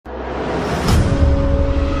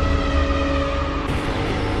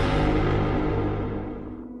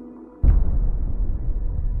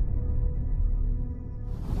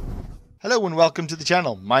Hello and welcome to the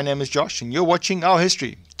channel. My name is Josh and you're watching Our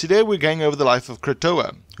History. Today we're going over the life of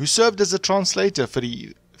Krotoa, who served as a translator for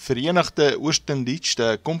the Vereenigde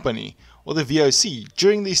Oostindische Compagnie, or the VOC,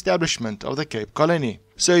 during the establishment of the Cape Colony.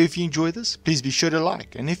 So if you enjoy this, please be sure to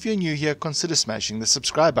like, and if you're new here, consider smashing the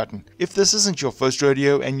subscribe button. If this isn't your first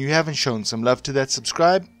rodeo and you haven't shown some love to that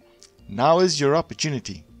subscribe, now is your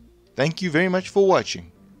opportunity. Thank you very much for watching.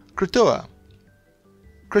 Krotoa.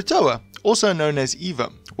 Krotoa, also known as Eva,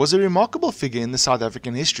 was a remarkable figure in the South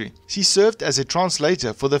African history. She served as a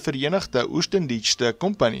translator for the Vereenigde Oostindische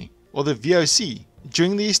Compagnie, or the VOC,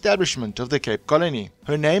 during the establishment of the Cape Colony.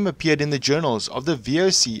 Her name appeared in the journals of the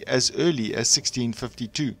VOC as early as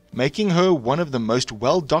 1652, making her one of the most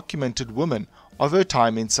well-documented women of her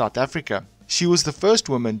time in South Africa. She was the first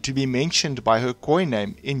woman to be mentioned by her Khoi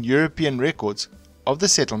name in European records of the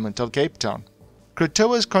settlement of Cape Town.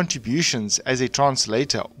 Krotoa's contributions as a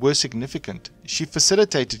translator were significant. She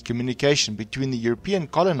facilitated communication between the European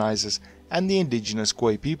colonizers and the indigenous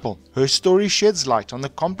Khoi people. Her story sheds light on the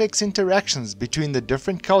complex interactions between the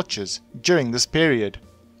different cultures during this period.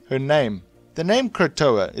 Her name. The name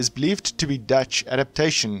Krotoa is believed to be Dutch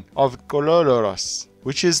adaptation of colonizers,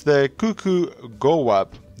 which is the Kuku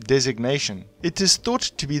Gowab designation. It is thought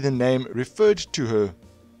to be the name referred to her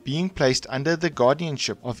being placed under the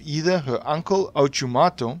guardianship of either her uncle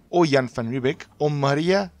Ochumato or Jan van Riebeeck or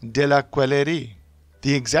Maria de la Quellerie.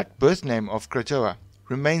 The exact birth name of Krotoa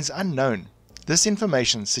remains unknown. This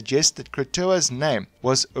information suggests that Krotoa's name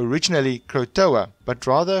was originally Krotoa, but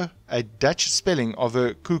rather a Dutch spelling of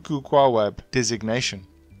her Kuku Gowab designation.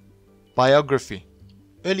 Biography.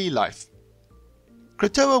 Early life.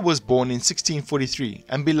 Krotoa was born in 1643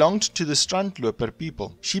 and belonged to the translator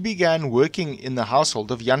people. She began working in the household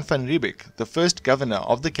of Jan van Riebeeck, the first governor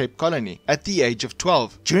of the Cape Colony, at the age of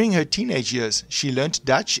 12. During her teenage years, she learnt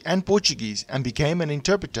Dutch and Portuguese and became an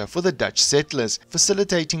interpreter for the Dutch settlers,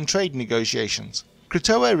 facilitating trade negotiations.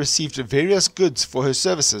 Krotoa received various goods for her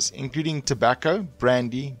services, including tobacco,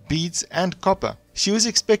 brandy, beads, and copper. She was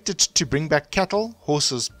expected to bring back cattle,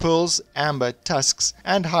 horses, pearls, amber, tusks,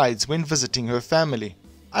 and hides when visiting her family.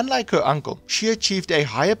 Unlike her uncle, she achieved a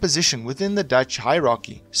higher position within the Dutch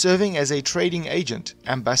hierarchy, serving as a trading agent,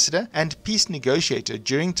 ambassador, and peace negotiator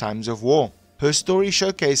during times of war. Her story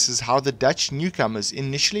showcases how the Dutch newcomers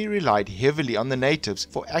initially relied heavily on the natives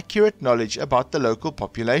for accurate knowledge about the local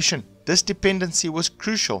population. This dependency was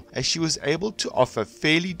crucial as she was able to offer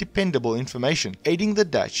fairly dependable information, aiding the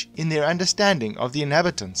Dutch in their understanding of the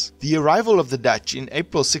inhabitants. The arrival of the Dutch in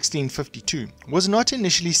April 1652 was not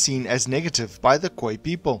initially seen as negative by the Khoi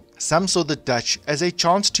people. Some saw the Dutch as a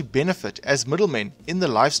chance to benefit as middlemen in the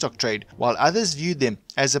livestock trade, while others viewed them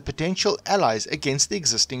as a potential allies against the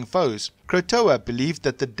existing foes. Krotoa believed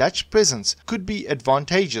that the Dutch presence could be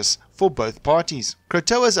advantageous for both parties.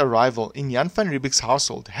 Krotoa's arrival in Jan van Riebeeck's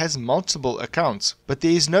household has multiple accounts, but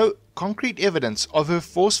there is no concrete evidence of her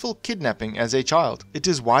forceful kidnapping as a child. It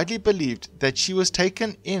is widely believed that she was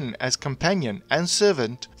taken in as companion and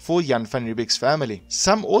servant for Jan van Riebeeck's family.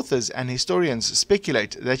 Some authors and historians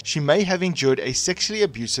speculate that she may have endured a sexually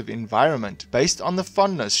abusive environment based on the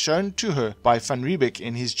fondness shown to her by van Riebeeck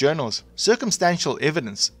in his journals. Circumstantial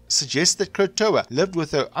evidence suggests that Krotoa lived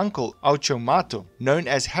with her uncle Ochumato, known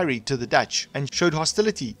as Harry to the Dutch, and showed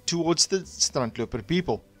hostility towards the translator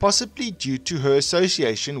people, possibly due to her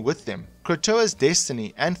association with them. Krotoa's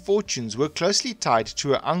destiny and fortunes were closely tied to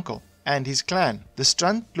her uncle and his clan. The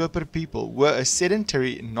translator people were a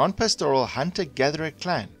sedentary, non-pastoral hunter-gatherer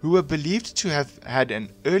clan who were believed to have had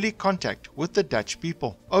an early contact with the Dutch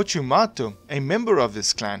people. Ochumato, a member of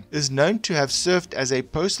this clan, is known to have served as a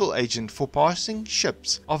postal agent for passing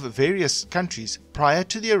ships of various countries prior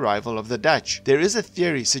to the arrival of the Dutch. There is a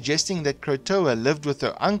theory suggesting that Krotoa lived with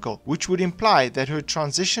her uncle, which would imply that her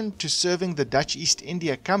transition to serving the Dutch East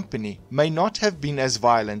India Company may not have been as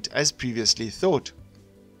violent as previously thought.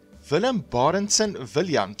 Willem Barendson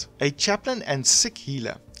Villiant, a chaplain and sick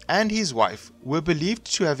healer, and his wife were believed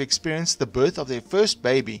to have experienced the birth of their first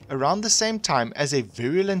baby around the same time as a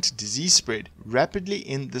virulent disease spread rapidly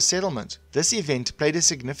in the settlement. This event played a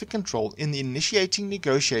significant role in initiating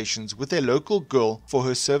negotiations with a local girl for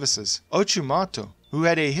her services. Ochumato, who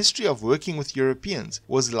had a history of working with Europeans,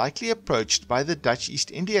 was likely approached by the Dutch East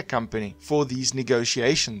India Company for these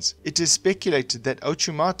negotiations. It is speculated that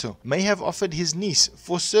Ochumato may have offered his niece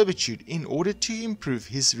for servitude in order to improve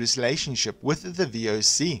his relationship with the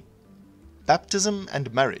VOC. Baptism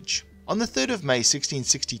and marriage. On the 3rd of May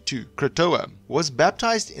 1662, Krotoa was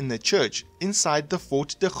baptized in the church inside the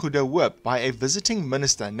Fort de Goede Hoop by a visiting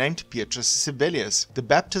minister named Petrus Sibelius. The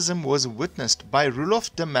baptism was witnessed by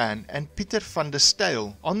Roelof de Man and Pieter van der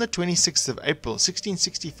Steyl. On the 26th of April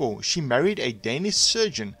 1664, she married a Danish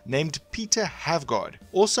surgeon named Pieter Havgaard,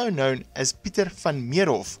 also known as Pieter van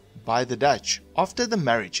Meerhof by the Dutch. After the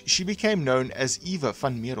marriage, she became known as Eva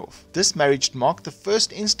van Meerhof. This marriage marked the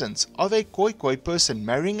first instance of a Khoi person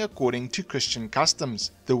marrying according to Christian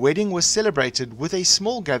customs. The wedding was celebrated with a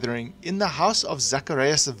small gathering in the house of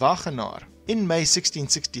Zacharias Wagenaar. In May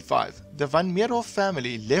 1665, the Van Meerhof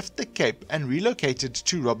family left the Cape and relocated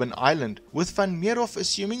to Robben Island, with Van Meerhof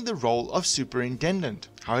assuming the role of superintendent.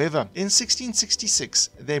 However, in 1666,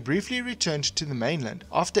 they briefly returned to the mainland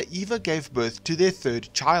after Eva gave birth to their third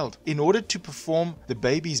child, in order to perform the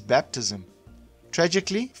baby's baptism.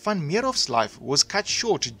 Tragically, Van Meerhof's life was cut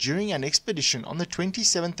short during an expedition on the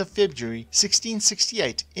 27th of February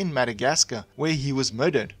 1668 in Madagascar, where he was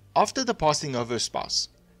murdered. After the passing of her spouse,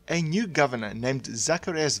 a new governor named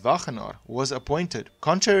Zacharias Wagenaar was appointed.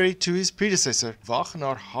 Contrary to his predecessor,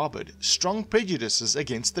 Wagenaar harbored strong prejudices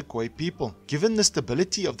against the Khoi people. Given the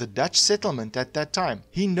stability of the Dutch settlement at that time,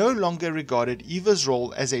 he no longer regarded Eva's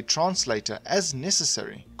role as a translator as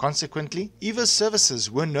necessary. Consequently, Eva's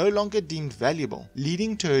services were no longer deemed valuable,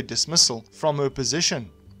 leading to her dismissal from her position.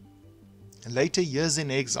 Later years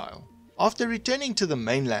in exile. After returning to the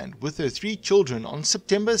mainland with her 3 children on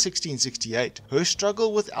September 1668, her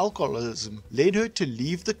struggle with alcoholism led her to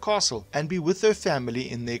leave the castle and be with her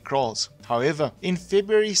family in their kraals. However, in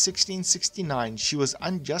February 1669, she was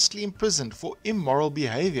unjustly imprisoned for immoral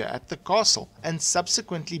behavior at the castle and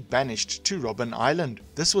subsequently banished to Robben Island.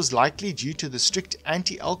 This was likely due to the strict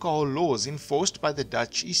anti-alcohol laws enforced by the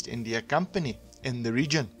Dutch East India Company in the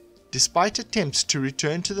region. Despite attempts to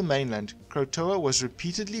return to the mainland, Krotoa was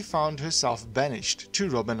repeatedly found herself banished to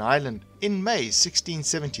Robben Island. In May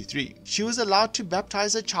 1673, she was allowed to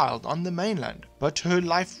baptize a child on the mainland, but her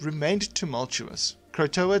life remained tumultuous.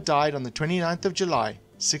 Krotoa died on the 29th of July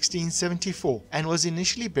 1674 and was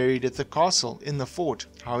initially buried at the castle in the fort.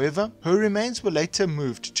 However, her remains were later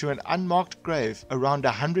moved to an unmarked grave around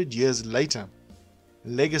 100 years later.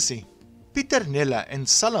 Legacy. Pieternella and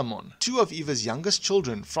Salomon, 2 of Eva's youngest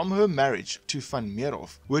children from her marriage to Van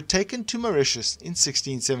Meerhof, were taken to Mauritius in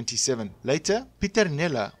 1677. Later,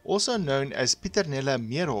 Pieternella, also known as Pieternella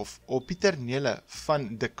Meerhof or Pieternella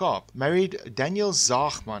van de Kaap, married Daniel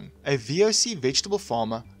Zaagman, a VOC vegetable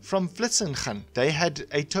farmer from Vlissingen. They had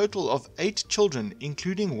a total of 8 children,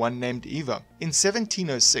 including one named Eva. In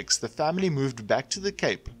 1706, the family moved back to the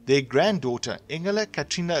Cape. Their granddaughter, Engela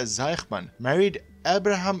Katrina Zaagman, married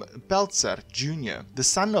Abraham Peltzer Jr., the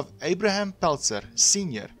son of Abraham Peltzer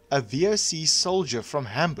Sr., a VOC soldier from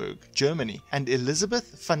Hamburg, Germany, and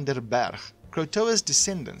Elizabeth van der Berg. Krotoa's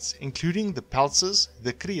descendants, including the Peltzers,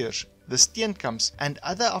 the Creers, the Steenkamps, and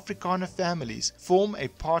other Afrikaner families, form a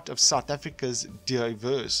part of South Africa's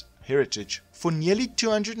diverse heritage. For nearly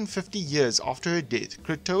 250 years after her death,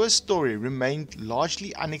 Krotoa's story remained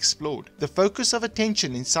largely unexplored. The focus of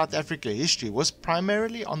attention in South Africa history was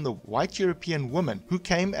primarily on the white European women who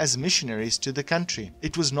came as missionaries to the country.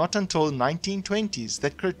 It was not until the 1920s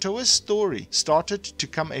that Krotoa's story started to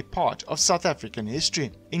become a part of South African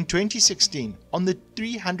history. In 2016, on the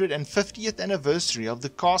 350th anniversary of the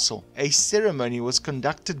castle, a ceremony was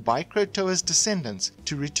conducted by Krotoa's descendants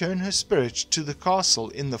to return her spirit to the castle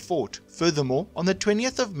in the fort. Furthermore, on the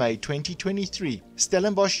 20th of May 2023,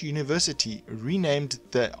 Stellenbosch University renamed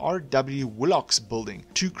the R.W. Willocks building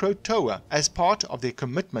to Krotoa as part of their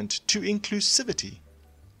commitment to inclusivity.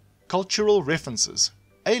 Cultural references.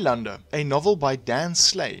 Eilande, a novel by Dan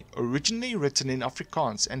Slay, originally written in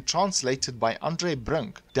Afrikaans and translated by Andre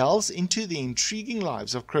Brink, delves into the intriguing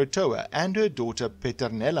lives of Krotoa and her daughter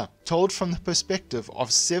Pieternella. Told from the perspective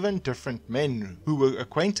of 7 different men who were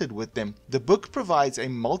acquainted with them, the book provides a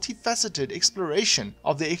multifaceted exploration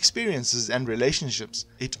of their experiences and relationships.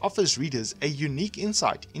 It offers readers a unique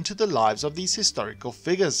insight into the lives of these historical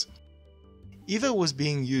figures. Eva was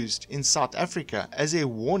being used in South Africa as a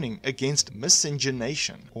warning against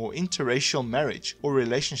miscegenation or interracial marriage or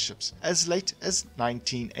relationships as late as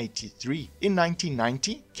 1983. In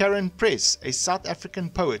 1990, Karen Press, a South African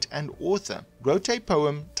poet and author, wrote a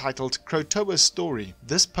poem titled Krotoa's Story.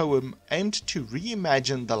 This poem aimed to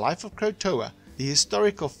reimagine the life of Krotoa, the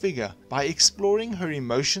historical figure by exploring her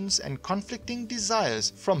emotions and conflicting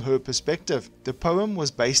desires from her perspective. The poem was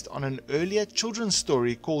based on an earlier children's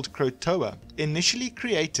story called Krotoa, initially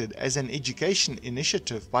created as an education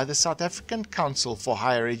initiative by the South African Council for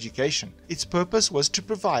Higher Education. Its purpose was to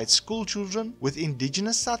provide school children with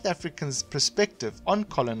Indigenous South Africans' perspective on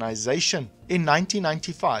colonization. In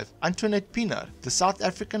 1995, Antoinette Pienaar, the South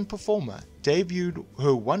African performer, debuted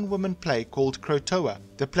her one-woman play called Krotoa.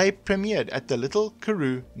 The play premiered at the Little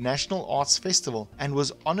Karoo National Arts Festival and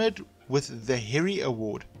was honored with the Herrie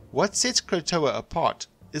Award. What sets Krotoa apart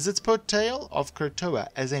is its portrayal of Krotoa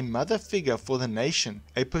as a mother figure for the nation,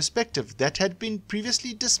 a perspective that had been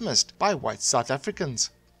previously dismissed by white South Africans.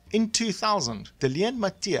 In 2000, Delian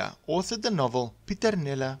Mattia authored the novel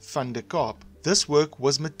Pieternella van de Kaap. This work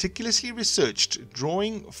was meticulously researched,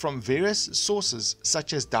 drawing from various sources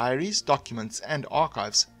such as diaries, documents, and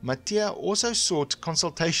archives. Mattia also sought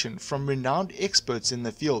consultation from renowned experts in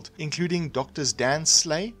the field, including Drs. Dan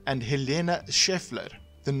Slay and Helena Scheffler.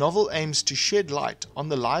 The novel aims to shed light on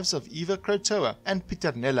the lives of Eva-Krotoa and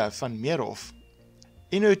Pieternella van Meerhof.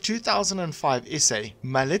 In her 2005 essay,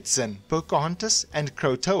 Malitzin, Pocahontas and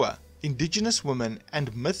Krotoa, Indigenous Women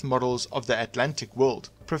and Myth Models of the Atlantic World,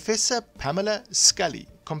 Professor Pamela Scully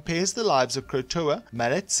compares the lives of Krotoa,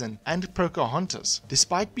 Malitzin, and Pocahontas.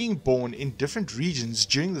 Despite being born in different regions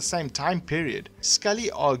during the same time period, Scully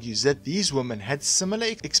argues that these women had similar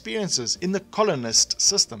experiences in the colonist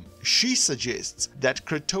system. She suggests that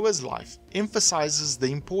Krotoa's life emphasizes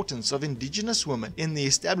the importance of Indigenous women in the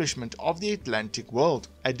establishment of the Atlantic world.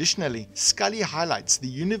 Additionally, Scully highlights the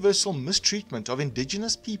universal mistreatment of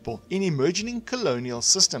Indigenous people in emerging colonial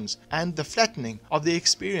systems and the flattening of their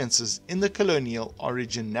experiences in the colonial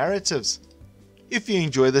origin narratives. If you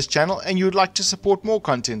enjoy this channel and you would like to support more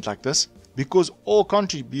content like this, because all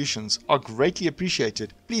contributions are greatly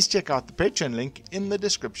appreciated, please check out the Patreon link in the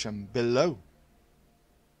description below.